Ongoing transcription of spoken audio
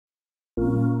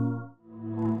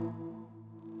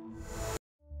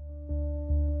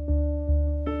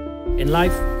In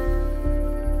life,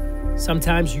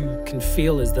 sometimes you can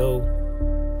feel as though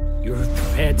you're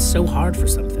prepared so hard for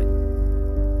something.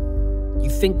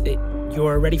 You think that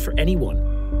you're ready for anyone,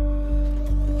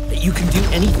 that you can do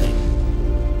anything,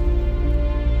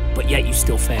 but yet you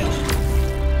still fail.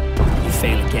 You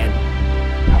fail again,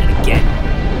 and again,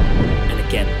 and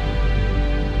again.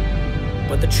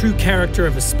 But the true character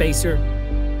of a spacer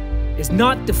is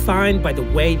not defined by the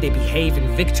way they behave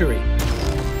in victory,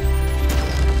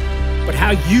 but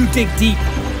how you dig deep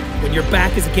when your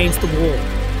back is against the wall,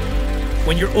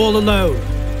 when you're all alone,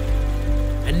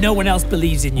 and no one else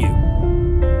believes in you.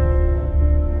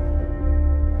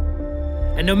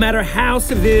 And no matter how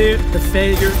severe the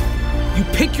failure, you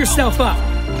pick yourself up,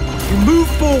 you move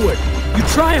forward, you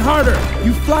try harder,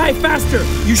 you fly faster,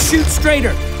 you shoot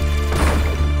straighter.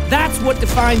 That's what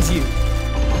defines you.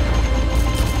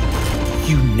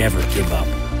 You never give up.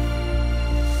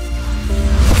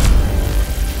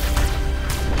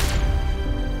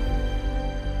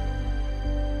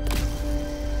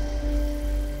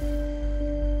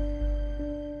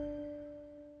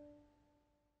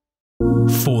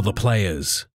 For the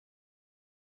players.